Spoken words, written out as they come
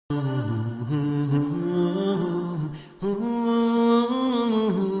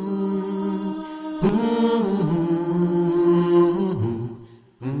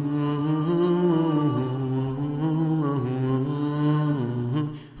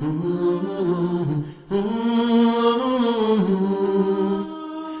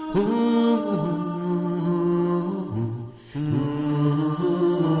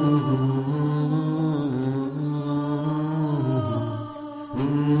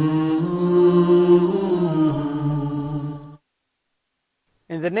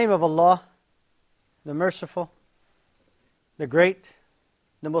In the name of Allah, the Merciful, the Great,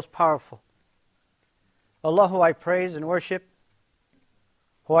 the Most Powerful. Allah who I praise and worship,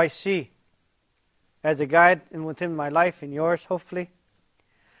 who I see as a guide within my life and yours, hopefully.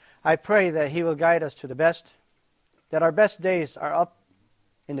 I pray that He will guide us to the best, that our best days are up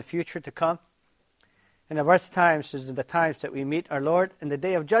in the future to come, and the worst times is the times that we meet our Lord in the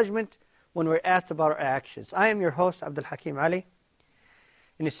day of judgment when we're asked about our actions. I am your host, Abdulhakim Ali,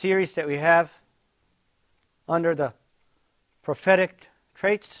 in a series that we have under the Prophetic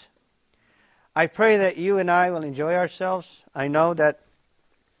Traits. I pray that you and I will enjoy ourselves. I know that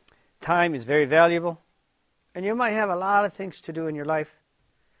time is very valuable, and you might have a lot of things to do in your life,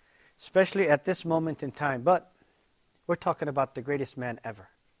 especially at this moment in time. But we're talking about the greatest man ever.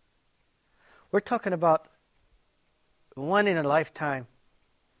 We're talking about one in a lifetime,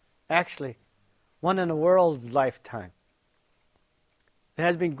 actually, one in a world's lifetime. There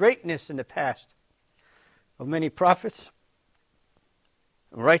has been greatness in the past of many prophets,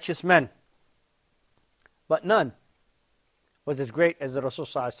 righteous men, but none was as great as the Rasul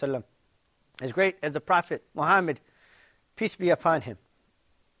Sallallahu Alaihi Wasallam, as great as the Prophet Muhammad, peace be upon him.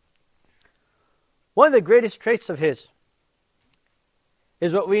 One of the greatest traits of his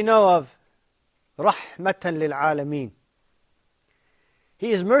is what we know of Rahmatan lil Alameen.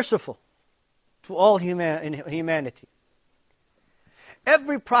 He is merciful to all humanity.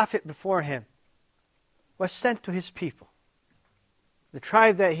 Every prophet before him was sent to his people, the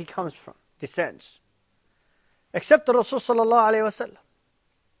tribe that he comes from, descends. Except the Rasul sallallahu alayhi wa sallam.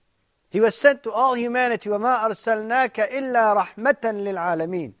 He was sent to all humanity. وَمَا أَرْسَلْنَاكَ إِلَّا رَحْمَةً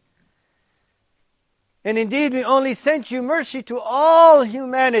لِلْعَالَمِينَ. And indeed, we only sent you mercy to all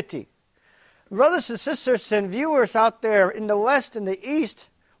humanity. Brothers and sisters and viewers out there in the West and the East,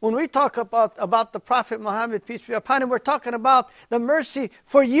 when we talk about the Prophet Muhammad, peace be upon him, we're talking about the mercy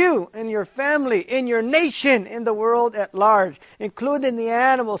for you and your family, in your nation, in the world at large, including the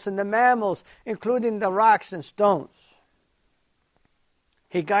animals and the mammals, including the rocks and stones.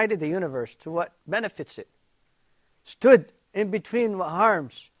 He guided the universe to what benefits it, stood in between what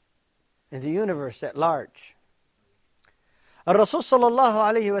harms in the universe at large. Rasul sallallahu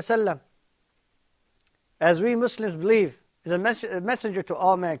alayhi wa sallam, as we Muslims believe, is a messenger to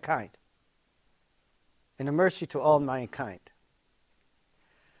all mankind and a mercy to all mankind.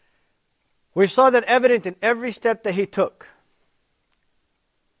 We saw that evident in every step that he took,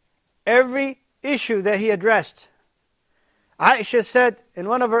 every issue that he addressed. Aisha said in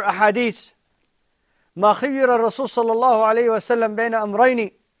one of her ahadith, ما خير الرسول صلى الله عليه وسلم بين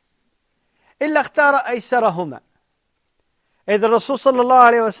أمرين إلا اختار أيسرهما. And the Rasul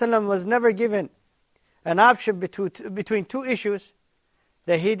sallallahu alayhi wa sallam was never given an option between two issues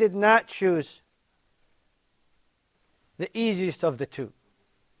that he did not choose the easiest of the two,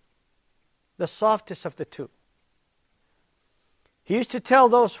 the softest of the two. He used to tell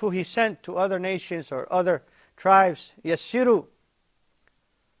those who he sent to other nations or other tribes, يَسِّرُوا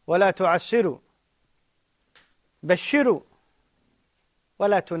وَلَا تُعَسِّرُوا بَشِّرُوا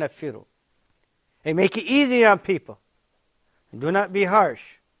وَلَا تُنَفِّرُوا. And make it easy on people, and do not be harsh.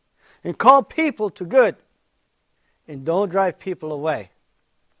 And call people to good, and don't drive people away.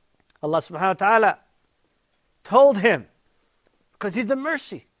 Allah subhanahu wa ta'ala told him, because He's a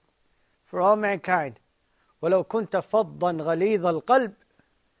mercy for all mankind, وَلَوْ كُنْتَ فَضًّا غَلِيظَ الْقَلْبِ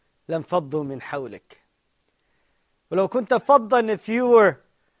لَانْفَضُّوا مِنْ حَوْلِكَ. وَلَوْ كُنْتَ فَضًّا, if you were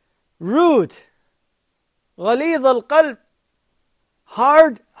rude, غَلِيظَ الْقَلْبِ,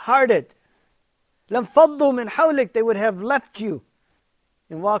 hard-hearted, لَانْفَضُّوا مِنْ حَوْلِكَ, they would have left you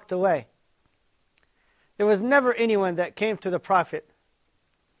and walked away. There was never anyone that came to the Prophet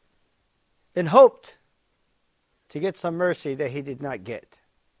and hoped to get some mercy that he did not get.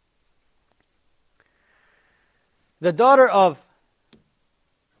 The daughter of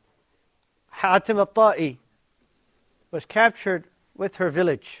Hatim al-Ta'i was captured with her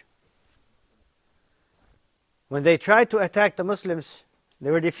village. When they tried to attack the Muslims, they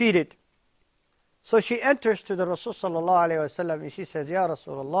were defeated. So she enters to the Rasul sallallahu alayhi wa sallam and she says, Ya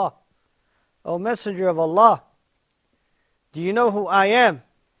Rasulullah, O Messenger of Allah, do you know who I am?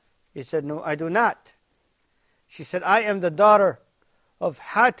 He said, no, I do not. She said, I am the daughter of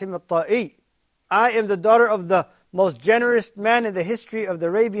Hatim al-Ta'i. I am the daughter of the most generous man in the history of the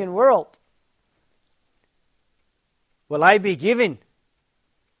Arabian world. Will I be given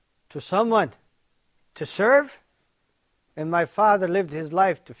to someone to serve? And my father lived his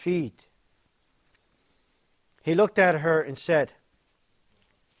life to feed. He looked at her and said,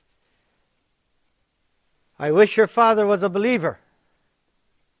 I wish your father was a believer.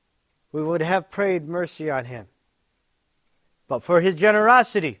 We would have prayed mercy on him. But for his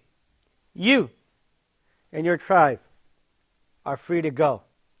generosity, you and your tribe are free to go.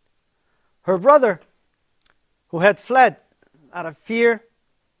 Her brother, who had fled out of fear,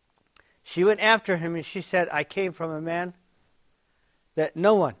 she went after him and she said, I came from a man that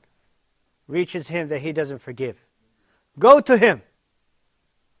no one reaches him that he doesn't forgive. Go to him.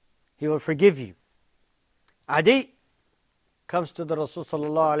 He will forgive you. Adi comes to the Rasul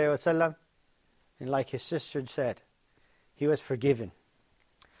sallallahu alayhi wasallam, and like his sister said, he was forgiven.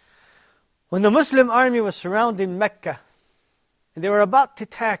 When the Muslim army was surrounding Mecca, and they were about to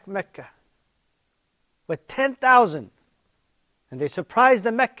attack Mecca with 10,000, and they surprised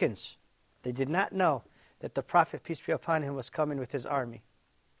the Meccans, they did not know that the Prophet, peace be upon him, was coming with his army.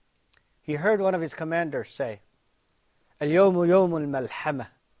 He heard one of his commanders say, Al-yawmu yawmul malhama.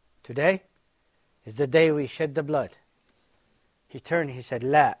 Today is the day we shed the blood. He turned, he said,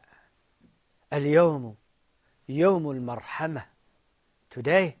 La. Al-yawmu yawmul marhama.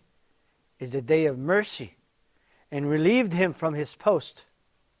 Today is the day of mercy, and relieved him from his post,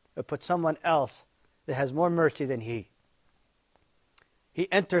 or put someone else that has more mercy than he.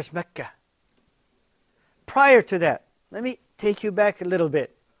 He enters Mecca. Prior to that, let me take you back a little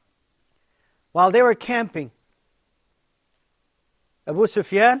bit. While they were camping, Abu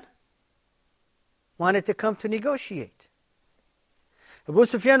Sufyan wanted to come to negotiate. Abu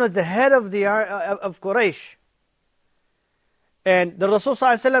Sufyan was the head of Quraysh. And the Rasul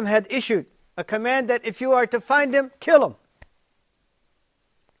ﷺ had issued a command that if you are to find him, kill him.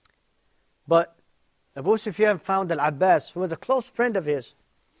 But Abu Sufyan found Al-Abbas, who was a close friend of his.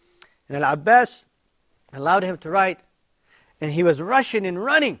 And Al-Abbas allowed him to ride. And he was rushing and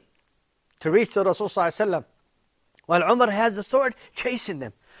running to reach the Rasul ﷺ, while Umar has the sword chasing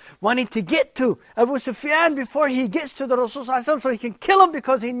them, wanting to get to Abu Sufyan before he gets to the Rasul ﷺ, so he can kill him,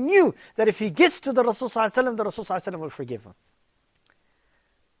 because he knew that if he gets to the Rasul ﷺ, the Rasul ﷺ will forgive him.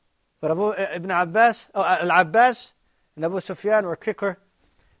 But Al-Abbas and Abu Sufyan were quicker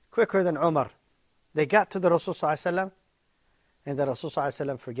than Umar. They got to the Rasul ﷺ, and the Rasul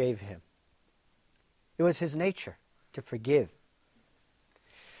ﷺ forgave him. It was his nature to forgive.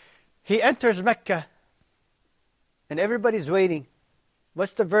 He enters Mecca, and everybody's waiting.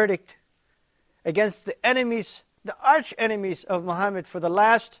 What's the verdict against the enemies, the arch enemies of Muhammad for the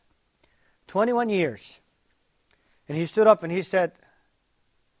last 21 years? And he stood up and he said,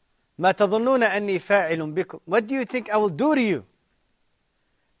 مَا تَظُنُّونَ أَنِّي فَاعِلٌ بِكُمْ. What do you think I will do to you?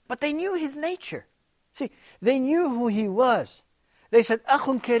 But they knew his nature. See, they knew who he was. They said,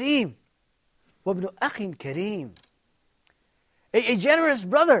 أَخٌ كَرِيمٌ وَابْنُ أَخٍ كَرِيمٌ. A generous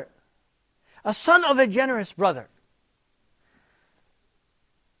brother, a son of a generous brother.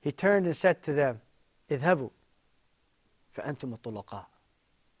 He turned and said to them, اذهبوا فأنتم الطلقاء.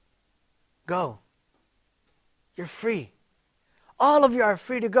 Go. You're free. All of you are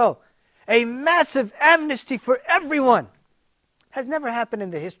free to go. A massive amnesty for everyone. Has never happened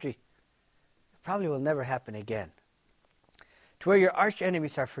in the history. It probably will never happen again. To where your arch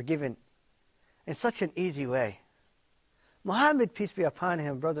enemies are forgiven in such an easy way. Muhammad, peace be upon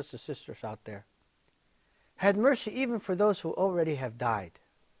him, brothers and sisters out there, had mercy even for those who already have died.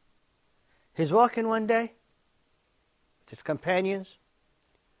 He's walking one day with his companions,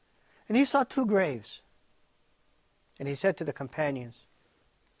 and he saw two graves. And he said to the companions,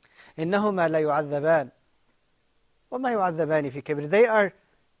 إِنَّهُمَا لَيُعَذَّبَانِ وَمَا يُعَذَّبَانِ فِي كَبِيرٍ. They are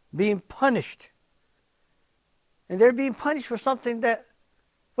being punished. And they're being punished for something that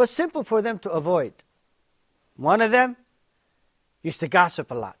was simple for them to avoid. One of them used to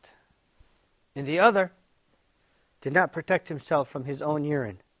gossip a lot. And the other did not protect himself from his own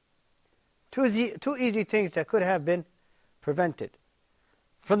urine. Two easy things that could have been prevented.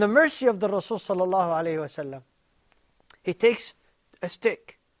 From the mercy of the Rasul sallallahu alayhi wasallam, he takes a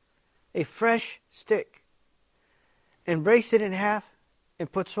stick, a fresh stick, and breaks it in half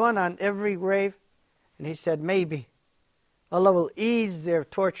and puts one on every grave. And he said, maybe Allah will ease their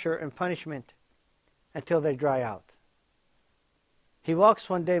torture and punishment until they dry out. He walks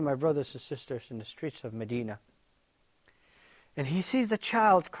one day, my brothers and sisters, in the streets of Medina, and he sees a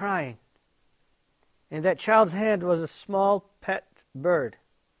child crying. In that child's hand was a small pet bird.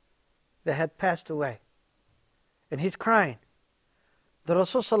 that had passed away. And he's crying. The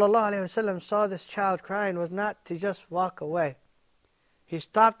Rasul sallallahu alayhi wa sallam saw this child crying was not to just walk away. He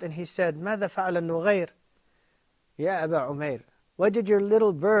stopped and he said, ماذا فعل النغير يا أبا عمير? What did your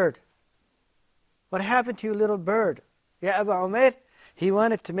little bird? What happened to you, little bird? Ya Aba Umair? He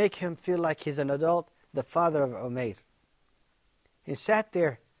wanted to make him feel like he's an adult, the father of Umair. He sat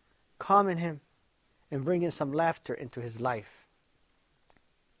there, calming him and bringing some laughter into his life.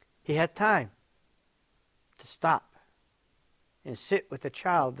 He had time to stop and sit with the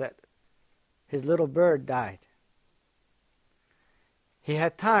child that his little bird died. He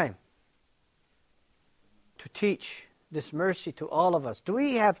had time to teach this mercy to all of us. Do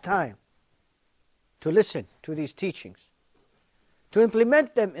we have time to listen to these teachings, to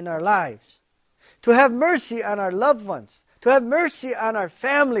implement them in our lives, to have mercy on our loved ones, to have mercy on our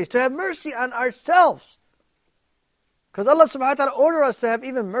families, to have mercy on ourselves? Because Allah subhanahu wa ta'ala ordered us to have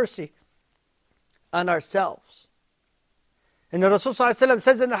even mercy on ourselves. And the Rasul sallallahu alayhi wa sallam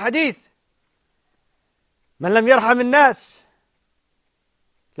says in the hadith, من لم يرحم الناس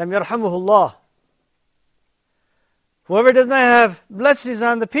لم يرحمه الله. Whoever does not have blessings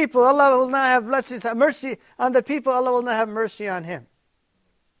on the people, Allah will not have blessings, mercy on the people, Allah will not have mercy on him.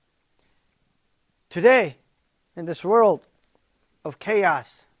 Today, in this world of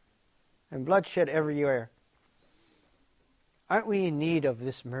chaos and bloodshed everywhere, aren't we in need of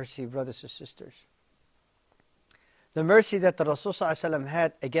this mercy, brothers and sisters? The mercy that the Rasul sallallahu alaihi wasallam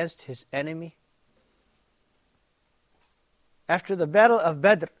had against his enemy. After the battle of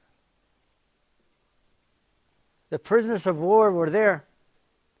Badr, the prisoners of war were there.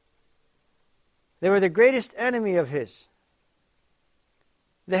 They were the greatest enemy of his.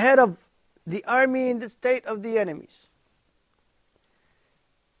 The head of the army in the state of the enemies.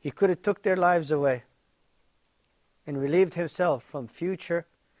 He could have took their lives away and relieved himself from future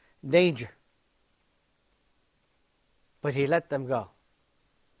danger. But he let them go.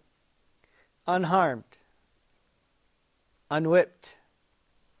 Unharmed, unwhipped,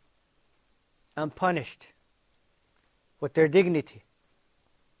 unpunished, with their dignity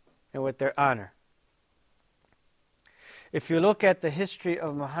and with their honor. If you look at the history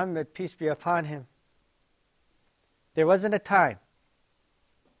of Muhammad, peace be upon him, there wasn't a time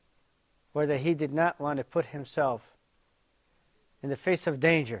where he did not want to put himself in the face of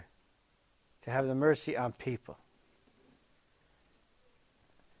danger to have the mercy on people.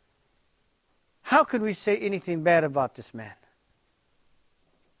 How could we say anything bad about this man?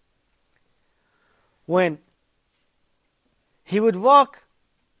 When he would walk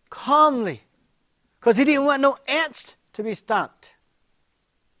calmly, because he didn't want no ants to be stomped.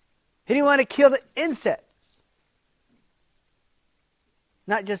 He didn't want to kill the insects,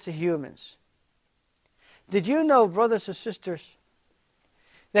 not just the humans. Did you know, brothers and sisters,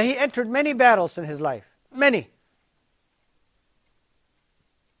 that he entered many battles in his life? Many.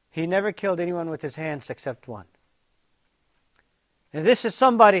 He never killed anyone with his hands except one. And this is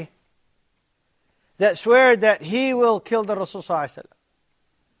somebody that swear that he will kill the Rasul sallallahu alaihi wasallam.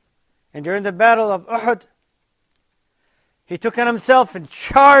 And during the battle of Uhud, he took on himself and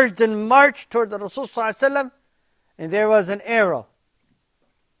charged and marched toward the Rasul sallallahu alaihi wasallam, and there was an arrow,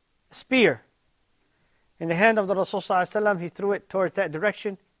 a spear, in the hand of the Rasul sallallahu alaihi wasallam. He threw it towards that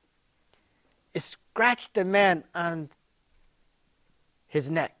direction. It scratched the man on his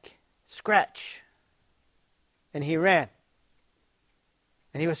neck. Scratch. And he ran.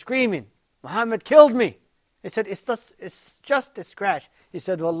 And he was screaming, Muhammad killed me. He said, it's just a scratch. He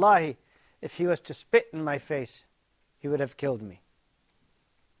said, Wallahi, if he was to spit in my face, he would have killed me.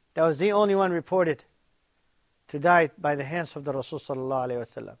 That was the only one reported to die by the hands of the Rasul sallallahu alaihi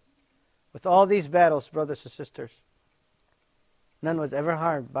wasallam. With all these battles, brothers and sisters, none was ever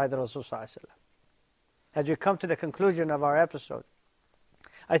harmed by the Rasul sallallahu alaihi wasallam. As we come to the conclusion of our episode,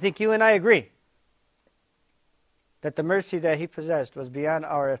 I think you and I agree that the mercy that he possessed was beyond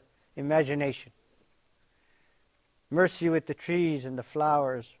our imagination. Mercy with the trees and the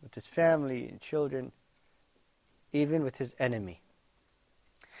flowers, with his family and children, even with his enemy.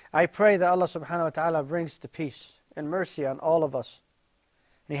 I pray that Allah subhanahu wa ta'ala brings the peace and mercy on all of us.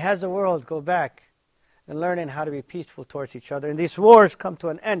 And he has the world go back and learning how to be peaceful towards each other. And these wars come to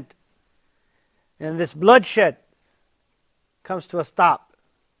an end. And this bloodshed comes to a stop.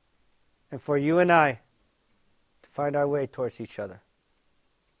 And for you and I to find our way towards each other.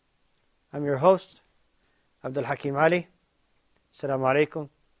 I'm your host, Abdulhakim Ali. Assalamu alaikum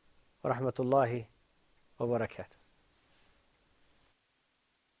wa rahmatullahi wa barakatuh.